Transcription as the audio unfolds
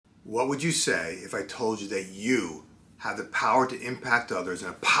What would you say if I told you that you have the power to impact others in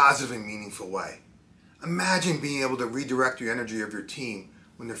a positive and meaningful way? Imagine being able to redirect the energy of your team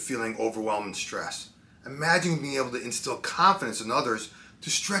when they're feeling overwhelmed and stressed. Imagine being able to instill confidence in others to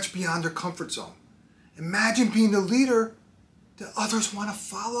stretch beyond their comfort zone. Imagine being the leader that others want to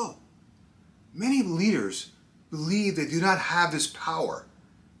follow. Many leaders believe they do not have this power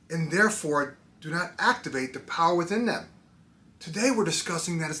and therefore do not activate the power within them. Today we're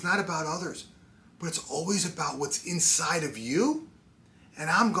discussing that it's not about others, but it's always about what's inside of you.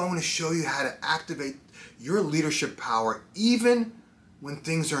 And I'm going to show you how to activate your leadership power even when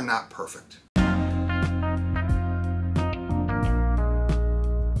things are not perfect.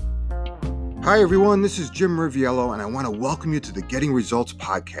 Hi everyone, this is Jim Riviello and I want to welcome you to the Getting Results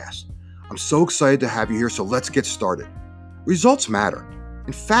podcast. I'm so excited to have you here, so let's get started. Results matter.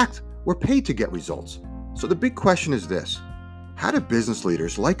 In fact, we're paid to get results. So the big question is this: how do business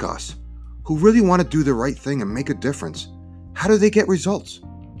leaders like us, who really want to do the right thing and make a difference, how do they get results?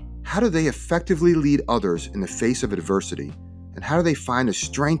 How do they effectively lead others in the face of adversity? And how do they find the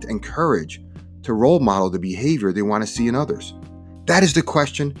strength and courage to role model the behavior they want to see in others? That is the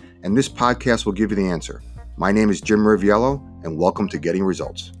question, and this podcast will give you the answer. My name is Jim Riviello, and welcome to Getting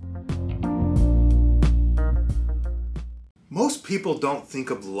Results. Most people don't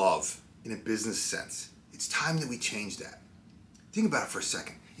think of love in a business sense. It's time that we change that. Think about it for a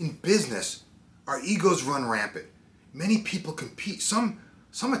second. In business, our egos run rampant. Many people compete. Some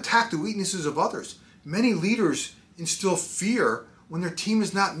attack the weaknesses of others. Many leaders instill fear when their team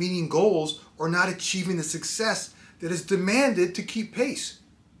is not meeting goals or not achieving the success that is demanded to keep pace.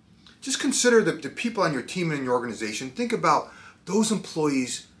 Just consider the people on your team and in your organization. Think about those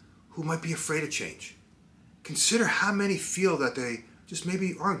employees who might be afraid of change. Consider how many feel that they just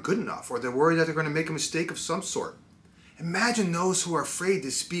maybe aren't good enough, or they're worried that they're going to make a mistake of some sort. Imagine those who are afraid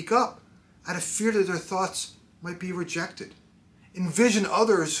to speak up out of fear that their thoughts might be rejected. Envision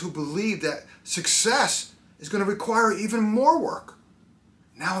others who believe that success is going to require even more work.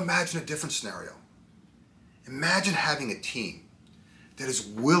 Now imagine a different scenario. Imagine having a team that is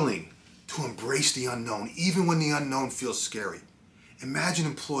willing to embrace the unknown, even when the unknown feels scary. Imagine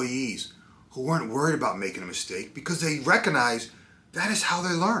employees who weren't worried about making a mistake because they recognize that is how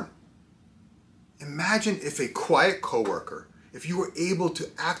they learn. Imagine if a quiet coworker, if you were able to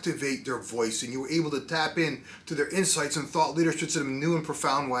activate their voice and you were able to tap in to their insights and thought leadership in a new and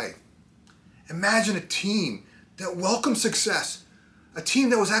profound way. Imagine a team that welcomed success, a team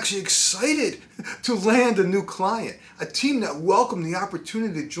that was actually excited to land a new client, a team that welcomed the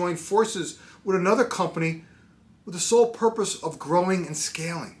opportunity to join forces with another company with the sole purpose of growing and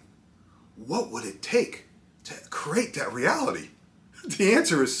scaling. What would it take to create that reality? The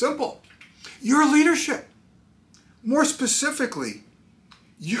answer is simple. Your leadership. More specifically,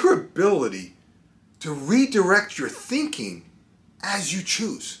 your ability to redirect your thinking as you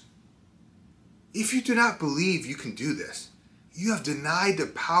choose. If you do not believe you can do this, you have denied the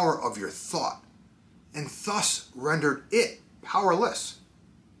power of your thought and thus rendered it powerless.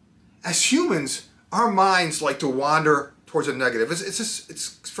 As humans, our minds like to wander towards a negative.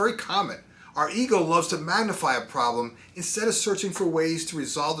 It's very common. Our ego loves to magnify a problem instead of searching for ways to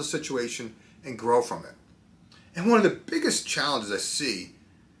resolve the situation and grow from it. And one of the biggest challenges I see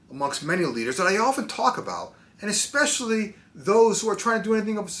amongst many leaders that I often talk about, and especially those who are trying to do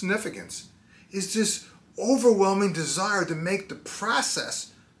anything of significance, is this overwhelming desire to make the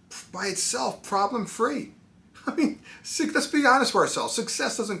process by itself problem-free. I mean, let's be honest with ourselves.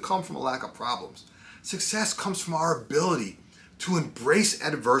 Success doesn't come from a lack of problems. Success comes from our ability to embrace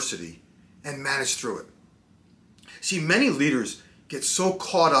adversity and manage through it. See, many leaders get so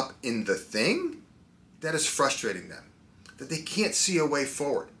caught up in the thing that is frustrating them, that they can't see a way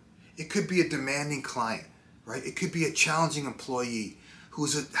forward. It could be a demanding client, right? It could be a challenging employee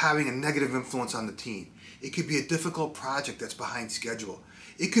who's having a negative influence on the team. It could be a difficult project that's behind schedule.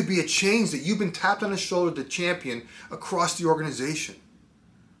 It could be a change that you've been tapped on the shoulder to champion across the organization.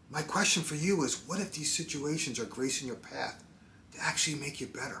 My question for you is, what if these situations are gracing your path to actually make you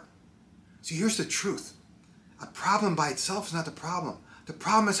better? See, here's the truth. A problem by itself is not the problem. The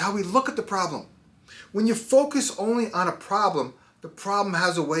problem is how we look at the problem. When you focus only on a problem, the problem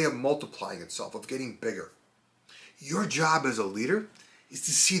has a way of multiplying itself, of getting bigger. Your job as a leader is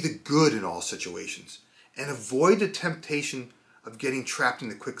to see the good in all situations and avoid the temptation of getting trapped in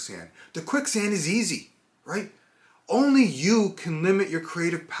the quicksand. The quicksand is easy, right? Only you can limit your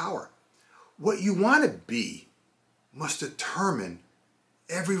creative power. What you want to be must determine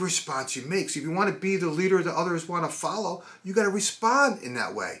every response you make. So if you want to be the leader that others want to follow, you got to respond in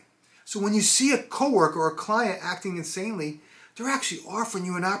that way. So when you see a coworker or a client acting insanely, they're actually offering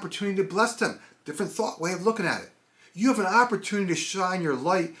you an opportunity to bless them. Different thought, way of looking at it. You have an opportunity to shine your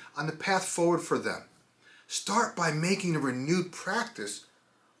light on the path forward for them. Start by making a renewed practice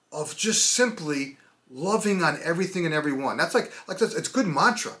of just simply loving on everything and everyone. That's it's a good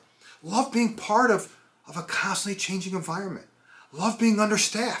mantra. Love being part of a constantly changing environment. Love being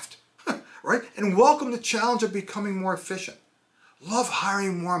understaffed, right? And welcome the challenge of becoming more efficient. Love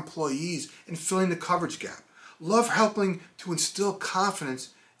hiring more employees and filling the coverage gap. Love helping to instill confidence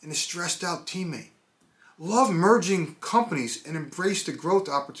in a stressed out teammate. Love merging companies and embrace the growth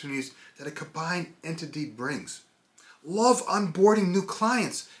opportunities that a combined entity brings. Love onboarding new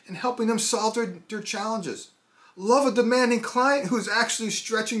clients and helping them solve their challenges. Love a demanding client who's actually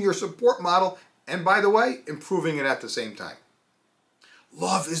stretching your support model and, by the way, improving it at the same time.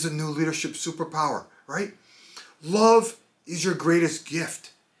 Love is a new leadership superpower, right? Love is your greatest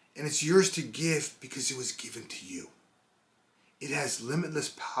gift, and it's yours to give because it was given to you. It has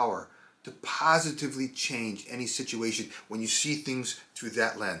limitless power to positively change any situation when you see things through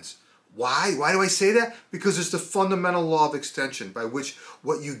that lens. Why? Why do I say that? Because it's the fundamental law of extension by which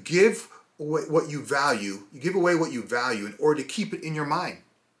what you give, what you value, you give away what you value in order to keep it in your mind.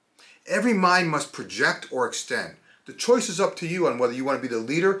 Every mind must project or extend. The choice is up to you on whether you want to be the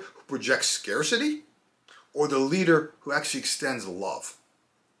leader who projects scarcity or the leader who actually extends love.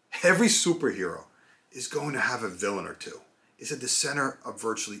 Every superhero is going to have a villain or two. It's at the center of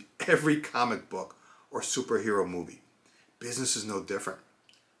virtually every comic book or superhero movie. Business is no different.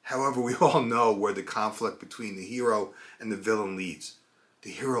 However, we all know where the conflict between the hero and the villain leads.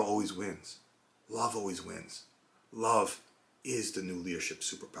 The hero always wins. Love always wins. Love is the new leadership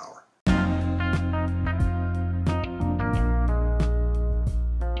superpower.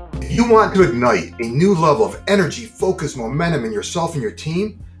 If you want to ignite a new level of energy, focus, momentum in yourself and your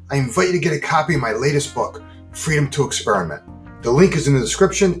team, I invite you to get a copy of my latest book, Freedom to Experiment. The link is in the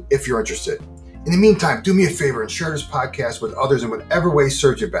description if you're interested. In the meantime, do me a favor and share this podcast with others in whatever way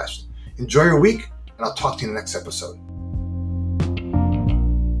serves you best. Enjoy your week, and I'll talk to you in the next episode.